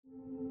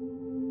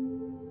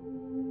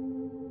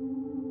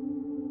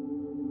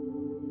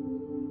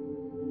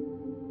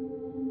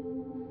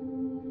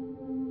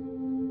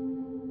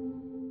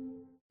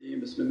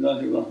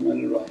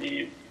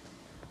Bismillahir-Rahmanir-Rahim.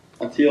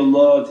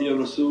 Atiyallah, Atiya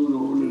Rasul,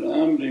 ulul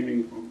amri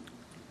minkum.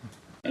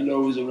 And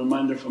always a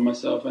reminder for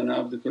myself,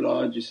 ana abdukal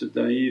ajis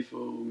ad-da'if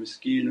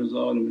miskeen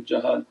zalim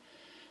jahal.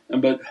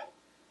 But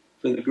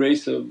for the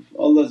grace of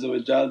Allah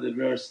that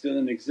we are still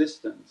in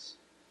existence.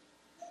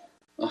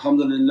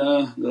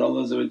 Alhamdulillah that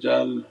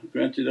Allah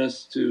granted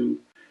us to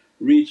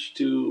reach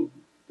to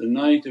the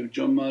night of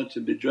Jummah, to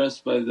be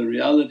dressed by the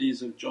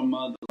realities of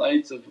Jummah, the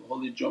lights of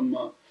holy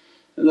Jummah,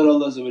 and that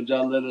Allah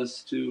led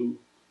us to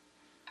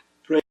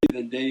pray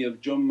the day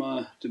of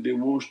Jummah, to be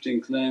washed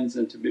and cleansed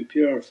and to be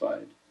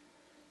purified.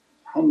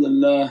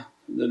 Alhamdulillah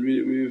that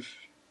we've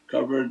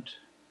covered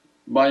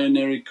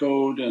binary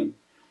code and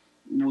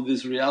all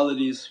these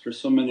realities for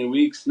so many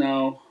weeks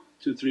now,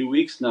 2-3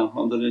 weeks now,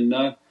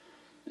 alhamdulillah.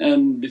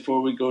 And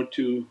before we go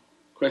to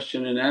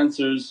question and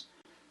answers,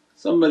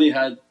 somebody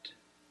had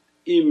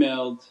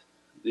emailed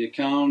the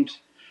account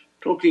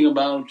talking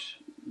about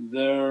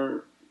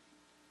their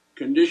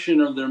condition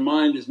of their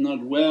mind is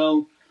not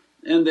well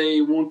and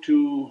they want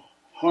to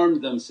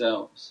harm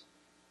themselves.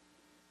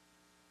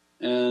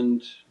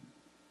 And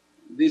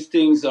these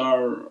things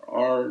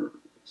are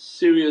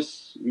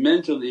serious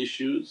mental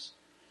issues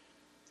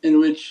in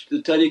which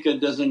the tariqah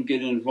doesn't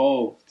get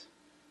involved.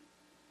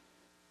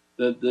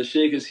 That the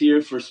shaykh is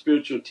here for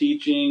spiritual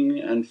teaching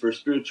and for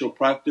spiritual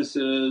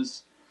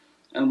practices,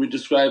 and we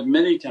described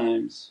many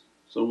times,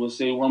 so we'll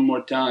say one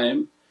more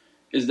time,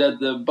 is that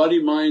the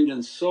body, mind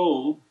and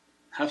soul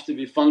have to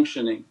be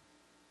functioning.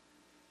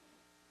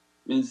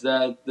 Means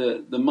that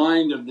the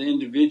mind of the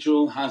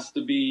individual has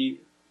to be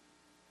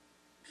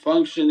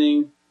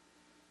functioning,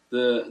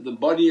 the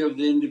body of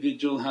the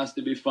individual has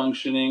to be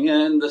functioning,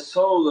 and the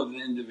soul of the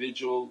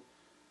individual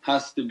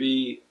has to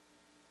be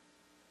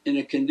in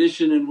a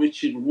condition in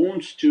which it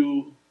wants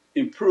to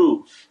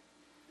improve.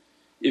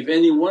 If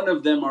any one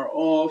of them are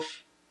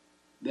off,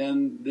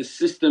 then the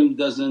system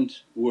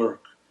doesn't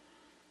work.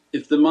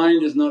 If the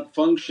mind is not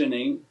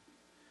functioning,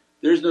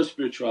 there's no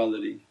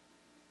spirituality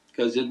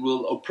because it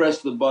will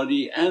oppress the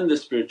body and the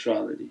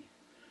spirituality.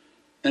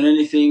 And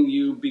anything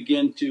you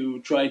begin to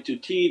try to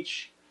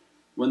teach,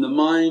 when the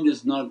mind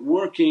is not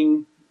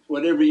working,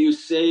 whatever you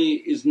say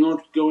is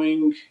not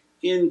going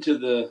into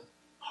the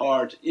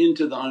heart,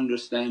 into the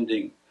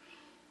understanding.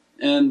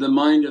 And the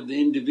mind of the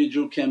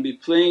individual can be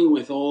playing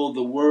with all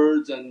the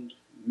words and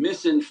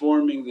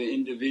misinforming the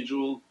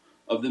individual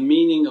of the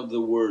meaning of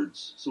the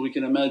words. So we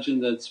can imagine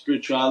that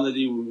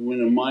spirituality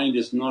when a mind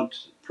is not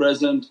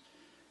present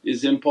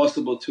is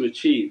impossible to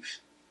achieve.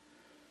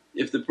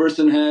 If the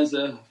person has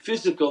a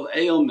physical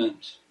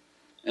ailment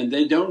and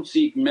they don't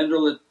seek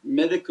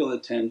medical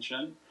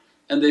attention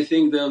and they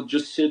think they'll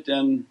just sit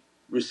and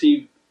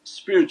receive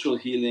spiritual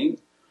healing,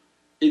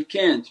 it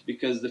can't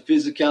because the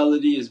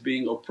physicality is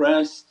being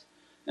oppressed,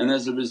 and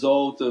as a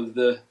result of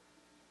the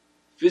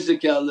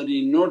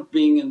physicality not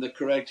being in the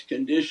correct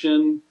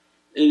condition,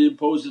 it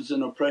imposes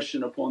an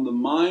oppression upon the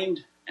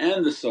mind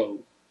and the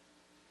soul.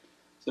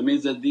 So it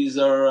means that these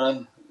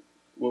are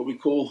what we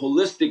call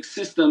holistic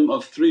system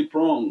of 3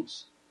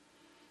 prongs,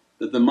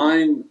 that the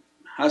mind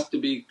has to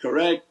be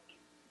correct,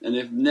 and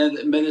if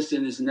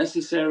medicine is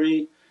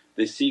necessary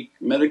they seek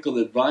medical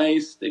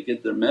advice, they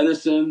get their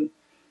medicine,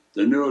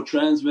 the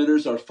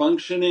neurotransmitters are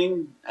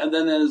functioning, and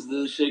then as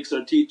the shaykhs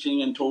are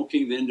teaching and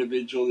talking the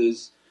individual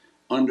is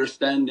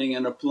understanding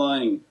and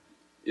applying.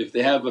 If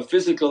they have a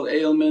physical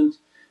ailment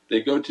they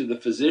go to the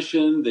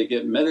physician, they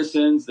get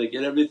medicines, they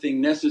get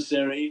everything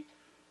necessary,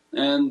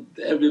 and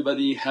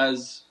everybody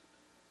has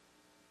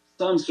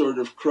some sort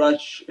of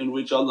crutch in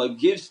which Allah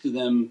gives to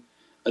them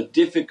a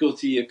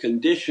difficulty, a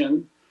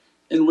condition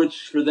in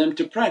which for them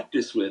to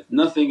practice with.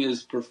 Nothing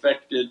is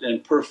perfected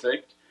and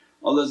perfect.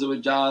 Allah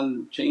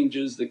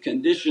changes the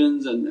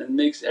conditions and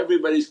makes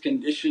everybody's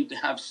condition to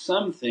have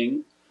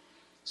something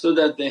so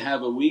that they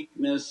have a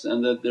weakness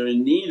and that they're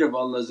in need of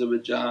Allah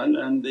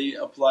and they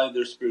apply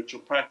their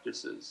spiritual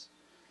practices.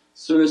 As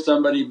soon as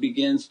somebody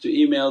begins to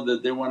email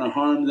that they want to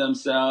harm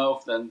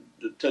themselves, then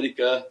the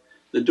tariqah,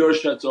 the door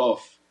shuts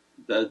off,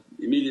 that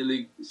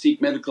immediately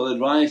seek medical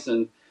advice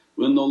and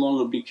will no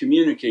longer be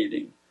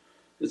communicating.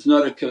 It's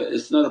not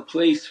a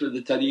place for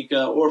the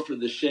tariqah or for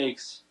the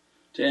shaykhs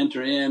to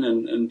enter in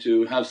and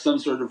to have some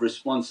sort of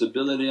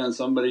responsibility on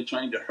somebody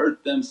trying to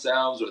hurt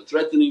themselves or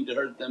threatening to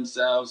hurt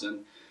themselves,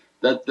 and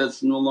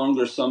that's no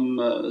longer some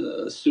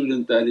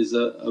student that is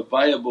a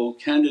viable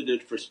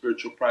candidate for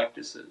spiritual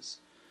practices.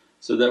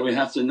 So that we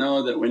have to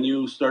know that when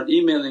you start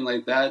emailing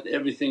like that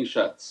everything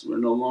shuts, we're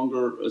no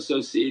longer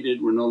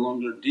associated, we're no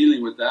longer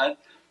dealing with that,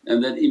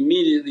 and then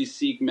immediately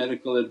seek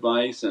medical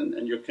advice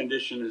and your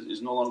condition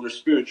is no longer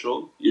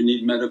spiritual, you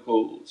need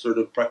medical sort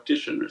of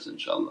practitioners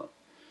inshaAllah.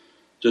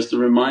 Just a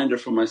reminder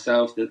for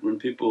myself that when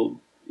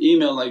people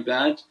email like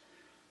that,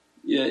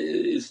 yeah,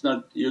 it's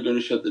not you're going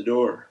to shut the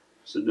door.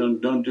 So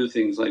don't do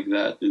things like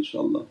that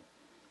inshaAllah.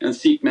 And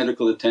seek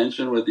medical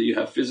attention whether you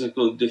have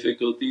physical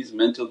difficulties,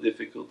 mental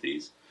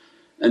difficulties,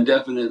 and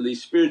definitely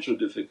spiritual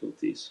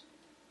difficulties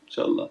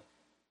inshaAllah.